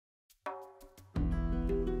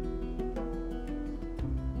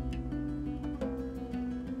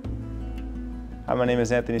Hi, my name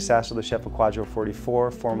is Anthony Sasso, the chef of Cuadro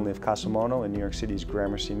 44, formerly of Casamono in New York City's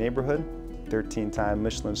Gramercy neighborhood, 13-time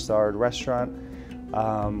Michelin-starred restaurant.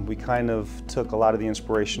 We kind of took a lot of the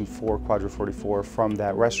inspiration for Cuadro 44 from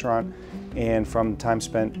that restaurant and from time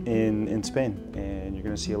spent in Spain. And you're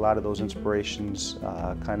going to see a lot of those inspirations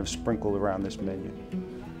kind of sprinkled around this menu.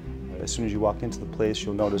 As soon as you walk into the place,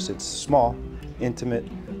 you'll notice it's small, intimate.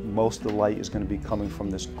 Most of the light is going to be coming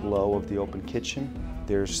from this glow of the open kitchen.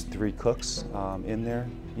 There's 3 cooks in there,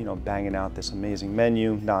 banging out this amazing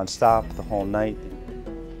menu non-stop the whole night.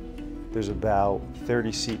 There's about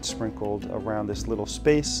 30 seats sprinkled around this little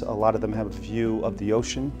space. A lot of them have a view of the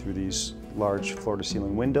ocean through these large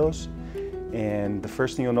floor-to-ceiling windows. And the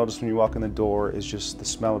first thing you'll notice when you walk in the door is just the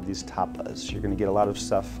smell of these tapas. You're going to get a lot of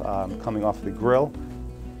stuff coming off the grill.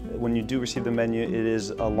 When you do receive the menu, it is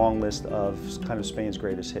a long list of kind of Spain's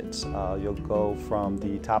greatest hits. You'll go from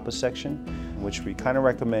the tapas section, which we kind of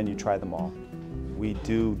recommend you try them all. We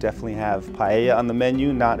do definitely have paella on the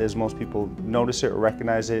menu, not as most people notice it or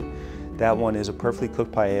recognize it. That one is a perfectly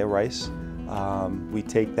cooked paella rice. We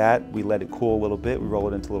take that, we let it cool a little bit, we roll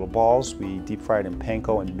it into little balls, we deep fry it in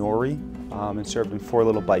panko and nori, and served in 4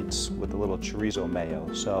 little bites with a little chorizo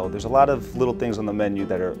mayo. So there's a lot of little things on the menu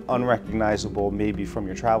that are unrecognizable maybe from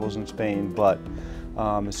your travels in Spain, but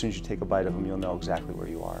as soon as you take a bite of them, you'll know exactly where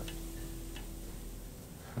you are.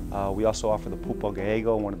 We also offer the pulpo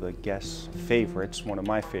gallego, one of the guests' favorites, one of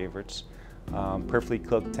my favorites. Perfectly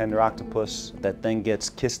cooked tender octopus that then gets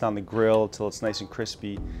kissed on the grill till it's nice and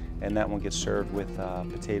crispy, and that one gets served with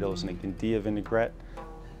potatoes and a guindilla vinaigrette.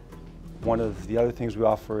 One of the other things we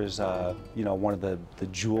offer is one of the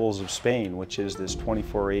jewels of Spain, which is this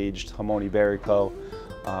 24-aged jamón ibérico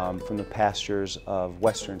from the pastures of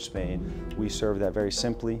western Spain. We serve that very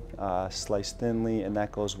simply, sliced thinly, and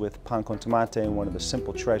that goes with pan con tomate, one of the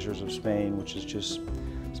simple treasures of Spain, which is just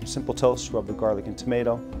some simple toast rubbed with garlic and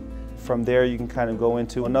tomato. From there, you can kind of go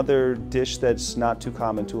into another dish that's not too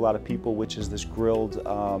common to a lot of people, which is this grilled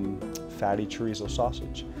fatty chorizo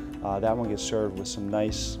sausage. That one gets served with some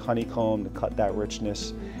nice honeycomb to cut that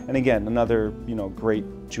richness. And again, another great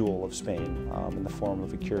jewel of Spain in the form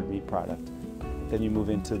of a cured meat product. Then you move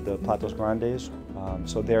into the platos grandes.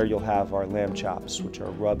 So there you'll have our lamb chops, which are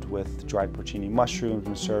rubbed with dried porcini mushrooms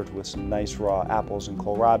and served with some nice raw apples and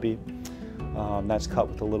kohlrabi. That's cut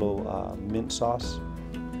with a little mint sauce.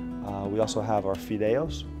 We also have our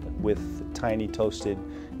fideos with tiny toasted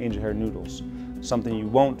angel hair noodles, something you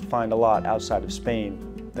won't find a lot outside of Spain.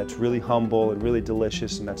 That's really humble and really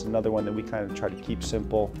delicious, and that's another one that we kind of try to keep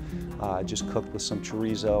simple, just cooked with some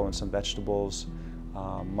chorizo and some vegetables,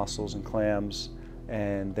 mussels and clams,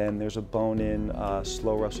 and then there's a bone-in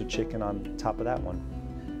slow roasted chicken on top of that one.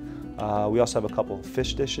 We also have a couple of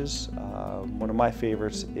fish dishes. One of my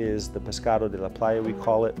favorites is the pescado de la playa, we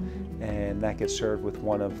call it, and that gets served with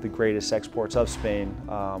one of the greatest exports of Spain,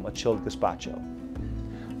 a chilled gazpacho.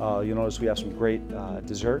 You'll notice we have some great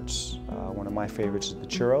desserts. One of my favorites is the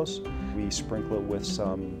churros. We sprinkle it with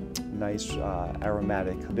some nice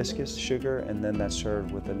aromatic hibiscus sugar, and then that's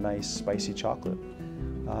served with a nice spicy chocolate.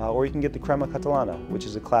 Or you can get the crema catalana, which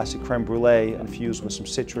is a classic creme brulee infused with some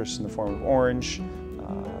citrus in the form of orange.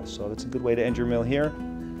 So that's a good way to end your meal here.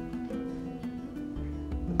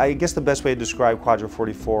 I guess the best way to describe Cuadro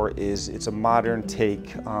 44 is it's a modern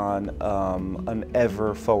take on an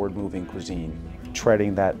ever forward-moving cuisine,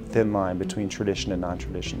 treading that thin line between tradition and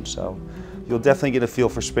non-tradition. So you'll definitely get a feel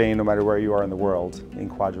for Spain no matter where you are in the world in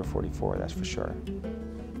Cuadro 44, that's for sure.